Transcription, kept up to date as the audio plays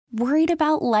Worried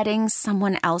about letting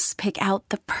someone else pick out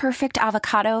the perfect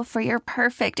avocado for your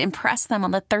perfect impress them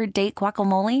on the third date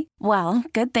guacamole? Well,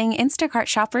 good thing Instacart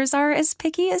shoppers are as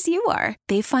picky as you are.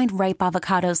 They find ripe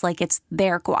avocados like it's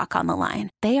their guac on the line.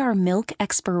 They are milk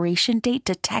expiration date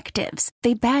detectives.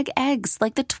 They bag eggs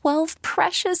like the 12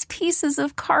 precious pieces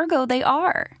of cargo they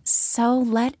are. So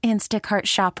let Instacart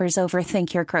shoppers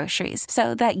overthink your groceries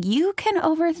so that you can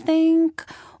overthink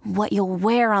what you'll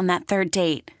wear on that third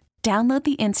date. Download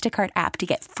the Instacart app to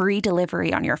get free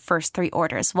delivery on your first 3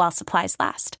 orders while supplies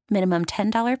last. Minimum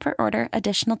 $10 per order.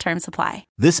 Additional terms apply.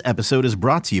 This episode is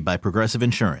brought to you by Progressive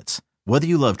Insurance. Whether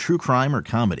you love true crime or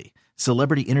comedy,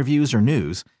 celebrity interviews or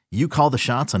news, you call the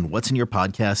shots on what's in your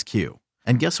podcast queue.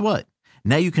 And guess what?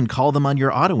 Now you can call them on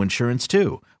your auto insurance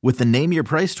too with the Name Your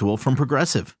Price tool from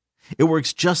Progressive. It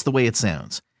works just the way it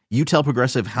sounds. You tell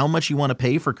Progressive how much you want to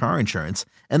pay for car insurance,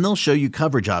 and they'll show you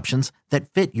coverage options that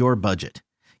fit your budget.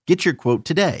 Get your quote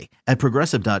today at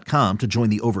Progressive.com to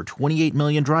join the over 28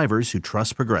 million drivers who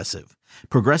trust Progressive.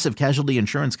 Progressive Casualty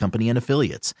Insurance Company and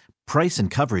Affiliates. Price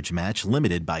and coverage match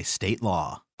limited by state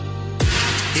law.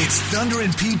 It's Thunder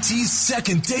and PT's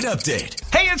second date update.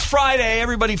 Hey, it's Friday.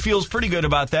 Everybody feels pretty good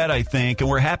about that, I think. And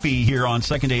we're happy here on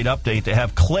Second Date Update to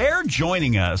have Claire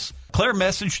joining us. Claire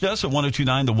messaged us at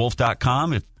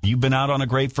 1029thewolf.com. If you've been out on a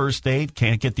great first date,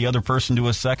 can't get the other person to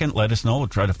a second, let us know. We'll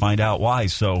try to find out why.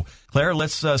 So, Claire,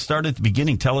 let's start at the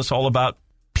beginning. Tell us all about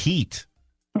Pete.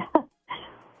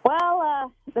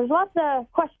 Well, there's lots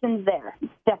of questions there,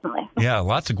 definitely. Yeah,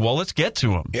 well, let's get to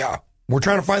them. Yeah, we're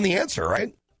trying to find the answer,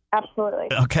 right? Absolutely.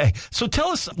 Okay, so tell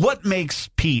us what makes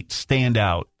Pete stand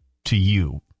out to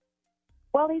you.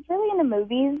 Well, he's really into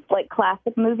movies, like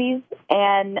classic movies,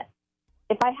 and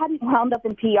if I hadn't wound up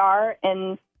in PR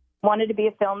and wanted to be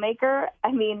a filmmaker,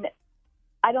 I mean,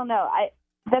 I don't know.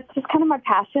 That's just kind of my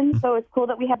passion, so it's cool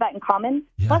that we have that in common.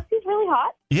 Yeah. Plus, he's really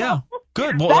hot. Yeah,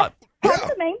 good. Well, that's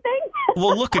the main thing.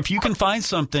 Well, look, if you can find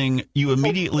something you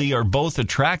immediately are both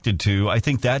attracted to, I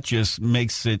think that just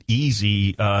makes it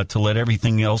easy to let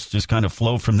everything else just kind of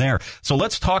flow from there. So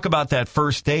let's talk about that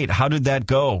first date. How did that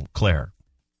go, Claire?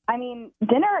 I mean,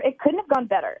 dinner, it couldn't have gone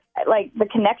better. Like, the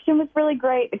connection was really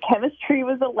great. The chemistry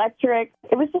was electric.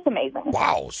 It was just amazing.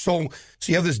 Wow. So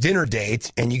you have this dinner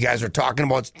date, and you guys are talking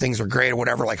about things are great or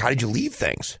whatever. Like, how did you leave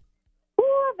things? Ooh,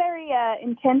 a very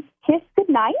intense kiss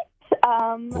goodnight.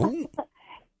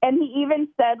 And he even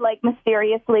said, like,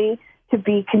 mysteriously, to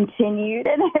be continued.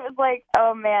 And it was like,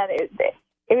 oh, man, it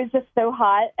was just so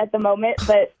hot at the moment.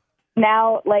 But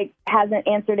now, like, hasn't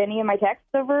answered any of my texts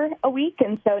over a week.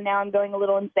 And so now I'm going a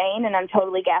little insane, and I'm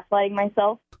totally gaslighting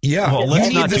myself. Yeah, well,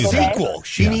 let's not do the that. sequel.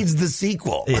 She needs the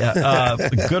sequel. Yeah,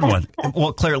 good one.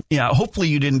 Well, Claire, yeah, hopefully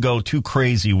you didn't go too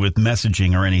crazy with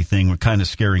messaging or anything. We're kind of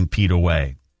scaring Pete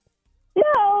away.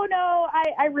 No,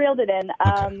 I reeled it in.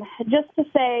 Okay. Just to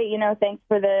say, thanks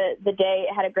for the day.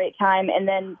 I had a great time. And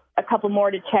then a couple more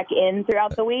to check in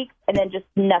throughout the week. And then just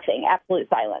nothing, absolute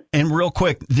silence. And real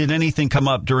quick, did anything come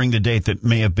up during the date that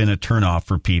may have been a turnoff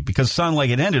for Pete? Because it sounded like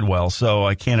it ended well, so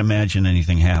I can't imagine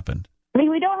anything happened. I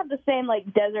mean, we don't have the same, like,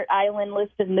 desert island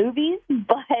list of movies,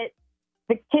 but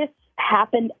the kiss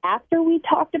happened after we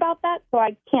talked about that, so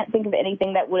I can't think of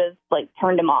anything that would have, like,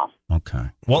 turned him off. Okay.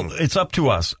 Well, it's up to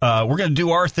us. We're going to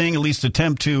do our thing, at least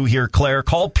attempt to here, Claire.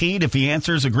 Call Pete. If he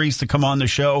answers, agrees to come on the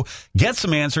show, get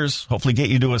some answers, hopefully get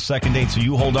you to a second date. So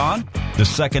you hold on. The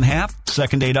second half,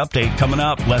 second date update coming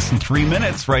up. Less than 3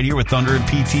 minutes right here with Thunder and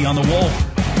PT on the Wolf.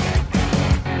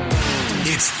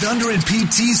 It's Thunder and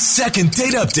PT's second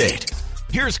date update.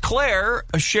 Here's Claire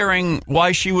sharing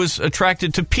why she was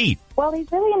attracted to Pete. Well,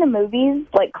 he's really into movies,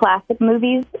 like classic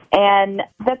movies, and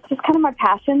that's just kind of my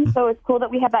passion, so it's cool that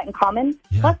we have that in common.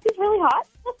 Yeah. Plus, he's really hot.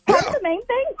 That's the main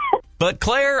thing. But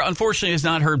Claire, unfortunately, has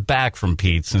not heard back from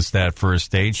Pete since that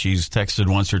first date. She's texted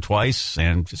once or twice,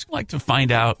 and just like to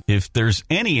find out if there's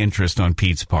any interest on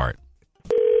Pete's part.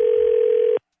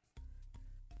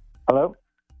 Hello?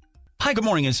 Hi, good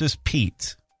morning. Is this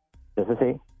Pete? This is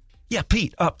he. Yeah,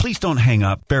 Pete, please don't hang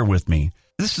up. Bear with me.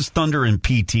 This is Thunder and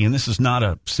PT, and this is not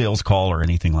a sales call or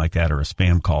anything like that or a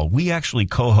spam call. We actually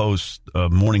co-host a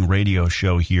morning radio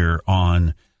show here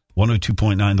on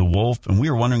 102.9 The Wolf, and we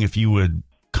were wondering if you would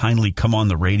kindly come on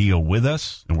the radio with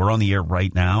us, and we're on the air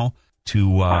right now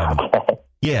to,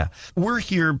 yeah, we're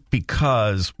here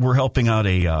because we're helping out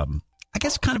I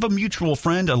guess kind of a mutual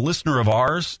friend, a listener of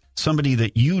ours, somebody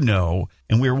that you know,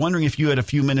 and we were wondering if you had a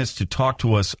few minutes to talk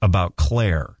to us about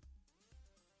Claire.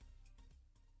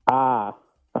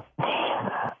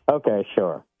 Okay,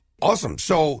 sure. Awesome.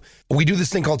 So we do this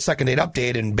thing called Second Date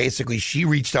Update, and basically she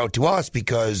reached out to us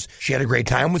because she had a great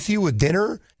time with you with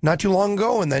dinner not too long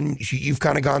ago, and then you've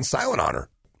kind of gone silent on her.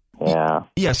 Yeah.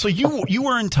 Yeah, so you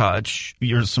were in touch.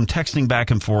 You're some texting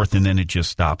back and forth, and then it just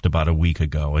stopped about a week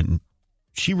ago. And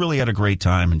she really had a great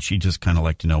time, and she just kind of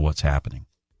liked to know what's happening.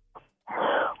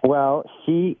 Well,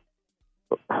 she's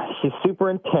super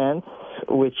intense,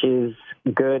 which is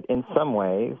good in some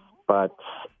ways, but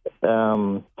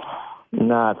not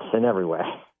in every way.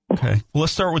 Okay. Well,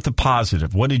 let's start with the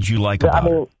positive. What did you like about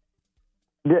her?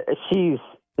 She's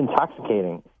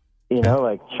intoxicating.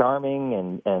 Like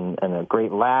charming and a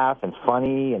great laugh and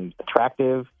funny and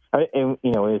attractive. It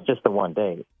was just the one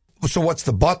date. So what's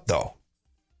the but, though?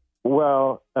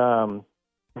 Well, so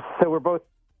we're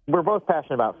both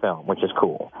passionate about film, which is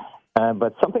cool.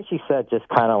 But something she said just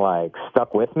kind of like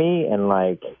stuck with me, and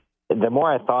like the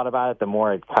more I thought about it, the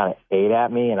more it kind of ate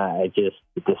at me, and I just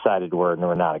decided we're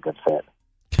not a good fit.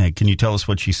 Okay, can you tell us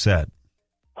what she said?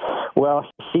 Well,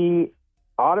 she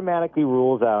automatically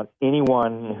rules out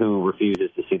anyone who refuses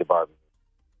to see the Barbie.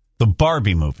 The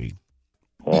Barbie movie.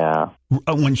 Yeah.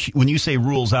 When you say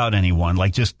rules out anyone,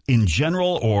 like just in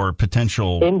general or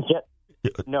potential? In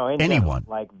anyone.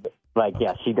 General. Like,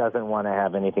 yeah, she doesn't want to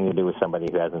have anything to do with somebody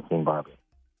who hasn't seen Barbie.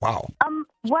 Wow.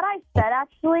 What I said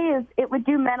actually is it would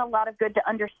do men a lot of good to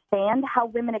understand how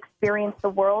women experience the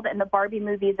world, and the Barbie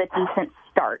movie is a decent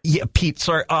start. Yeah, Pete,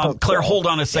 sorry. Claire, hold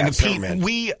on a second. Yeah, Pete, man.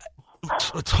 we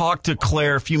talked to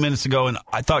Claire a few minutes ago, and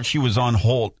I thought she was on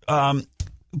hold.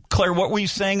 Claire, what were you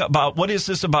saying about, what is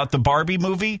this about the Barbie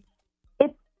movie?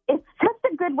 It's just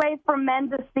a good way for men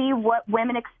to see what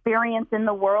women experience in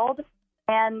the world.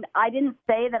 And I didn't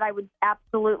say that I would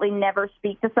absolutely never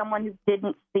speak to someone who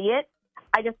didn't see it.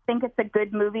 I just think it's a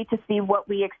good movie to see what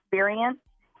we experience.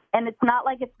 And it's not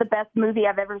like it's the best movie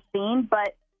I've ever seen,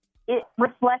 but it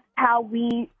reflects how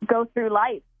we go through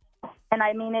life. And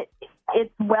I mean,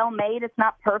 it's well made. It's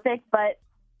not perfect, but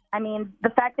I mean, the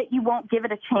fact that you won't give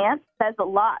it a chance says a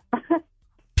lot.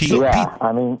 Pete, yeah,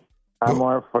 I mean, I'm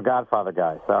more for Godfather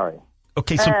guy. Sorry.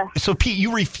 Okay, so Pete,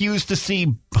 you refuse to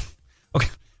see. Okay,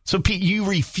 so Pete, you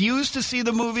refuse to see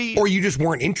the movie, Or you just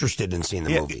weren't interested in seeing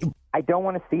the movie? I don't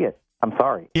want to see it. I'm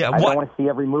sorry. Yeah, I don't want to see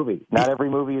every movie. Not every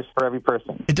movie is for every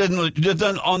person. It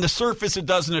doesn't. On the surface, it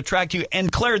doesn't attract you.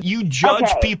 And Claire, you judge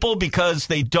people because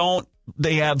they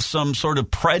have some sort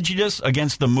of prejudice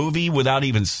against the movie without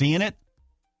even seeing it.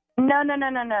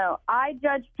 No. I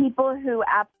judge people who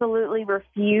absolutely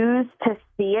refuse to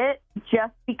see it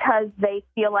just because they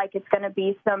feel like it's going to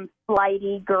be some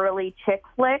flighty, girly chick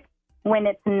flick when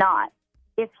it's not.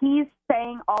 If he's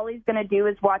saying all he's going to do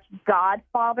is watch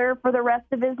Godfather for the rest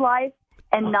of his life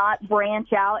and not branch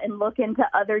out and look into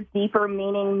other deeper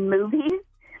meaning movies,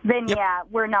 then yeah,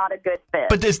 we're not a good fit.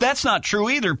 But that's not true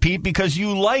either, Pete, because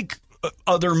you like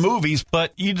other movies,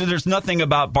 but there's nothing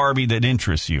about Barbie that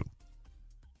interests you.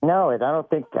 No, I don't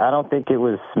think it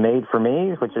was made for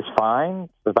me, which is fine.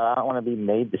 But I don't want to be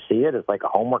made to see it. It's like a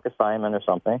homework assignment or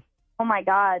something. Oh my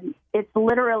God, it's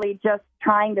literally just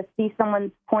trying to see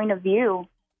someone's point of view.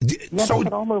 Yeah, so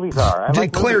all movies are.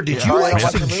 Claire, did you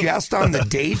suggest on the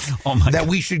date that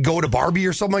we should go to Barbie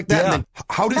or something like that? Yeah. And then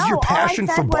how does your passion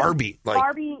for Barbie?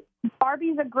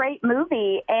 Barbie's a great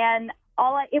movie, and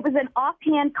it was an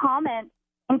offhand comment,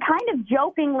 and kind of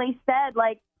jokingly said,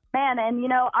 like, man, and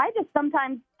I just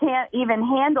sometimes can't even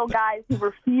handle guys who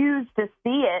refuse to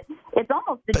see it. It's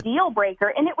almost a deal breaker.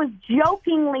 And it was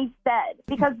jokingly said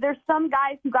because there's some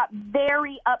guys who got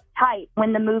very uptight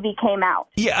when the movie came out.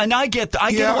 Yeah, and I get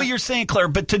what you're saying, Claire,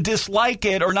 but to dislike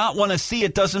it or not want to see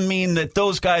it doesn't mean that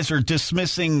those guys are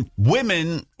dismissing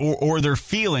women or their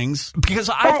feelings.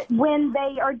 But when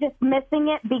they are dismissing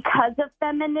it because of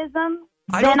feminism,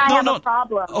 I have a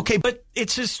problem. Okay, but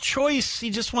it's his choice.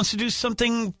 He just wants to do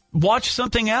something, watch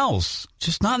something else.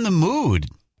 Just not in the mood.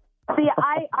 See,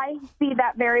 I see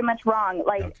that very much wrong.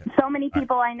 Like, so many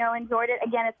people I know enjoyed it.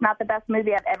 Again, it's not the best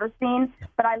movie I've ever seen,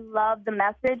 but I love the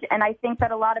message, and I think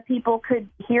that a lot of people could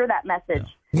hear that message.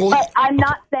 Yeah. But I'm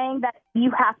not saying that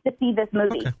you have to see this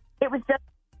movie. Okay. It was just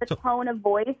the tone of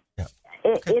voice. Yeah.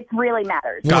 It really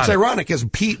matters. Well, it's ironic, because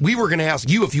Pete, we were going to ask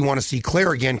you if you want to see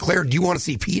Claire again. Claire, do you want to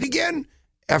see Pete again?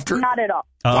 Not at all.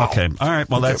 Wow. Okay. All right.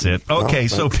 Well, that's it. Okay.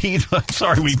 So, Pete,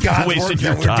 sorry we wasted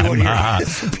your time.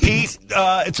 Pete,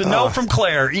 it's a no from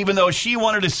Claire, even though she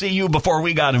wanted to see you before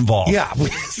we got involved. Yeah.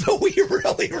 So we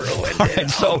really ruined all right, it.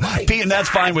 So, Pete, and that's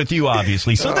fine with you,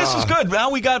 obviously. So this is good.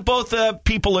 Well, we got both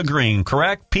people agreeing,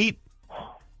 correct, Pete?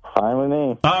 Fine with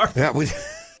me. All right.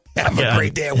 Yeah, have a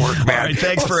great day at work, man. All right,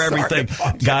 thanks for everything,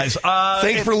 guys.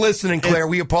 Thanks for listening, Claire.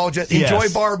 We apologize. Yes.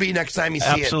 Enjoy Barbie next time you see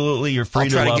it. Absolutely. You're free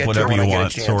to love whatever you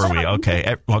want. So are we.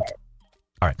 Okay. All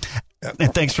right.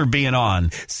 And thanks for being on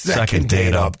Second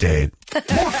Date Update.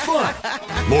 More fun,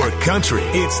 more country.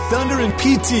 It's Thunder and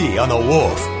PT on the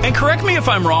Wolf. And correct me if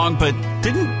I'm wrong, but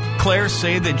didn't Claire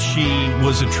say that she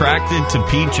was attracted to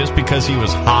Pete just because he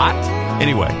was hot?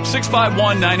 Anyway,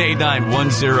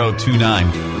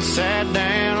 651-989-1029. Sat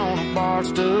down on a bar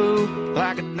stool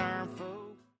like a darn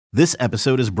fool. This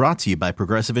episode is brought to you by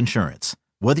Progressive Insurance.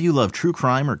 Whether you love true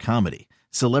crime or comedy,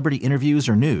 celebrity interviews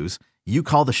or news, you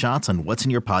call the shots on what's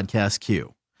in your podcast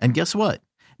queue. And guess what?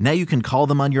 Now you can call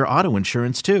them on your auto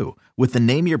insurance too with the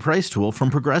Name Your Price tool from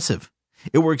Progressive.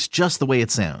 It works just the way it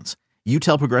sounds. You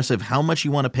tell Progressive how much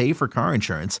you want to pay for car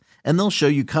insurance, and they'll show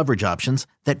you coverage options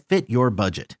that fit your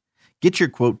budget. Get your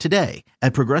quote today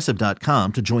at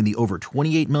Progressive.com to join the over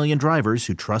 28 million drivers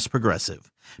who trust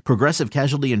Progressive. Progressive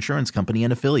Casualty Insurance Company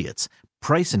and Affiliates.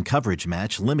 Price and coverage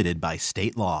match limited by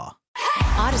state law.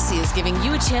 Odyssey is giving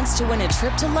you a chance to win a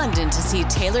trip to London to see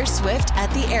Taylor Swift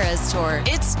at the Eras Tour.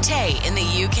 It's Tay in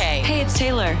the UK. Hey, it's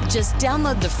Taylor. Just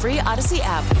download the free Odyssey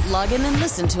app, log in and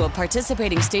listen to a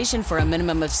participating station for a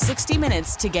minimum of 60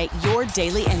 minutes to get your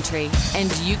daily entry.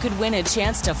 And you could win a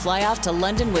chance to fly off to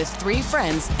London with 3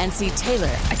 friends and see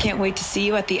Taylor. I can't wait to see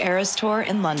you at the Eras Tour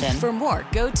in London. For more,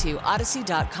 go to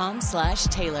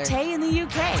odyssey.com/Taylor. Tay in the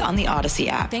UK. It's on the Odyssey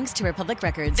app. Thanks to Republic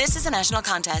Records. This is a national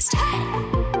contest.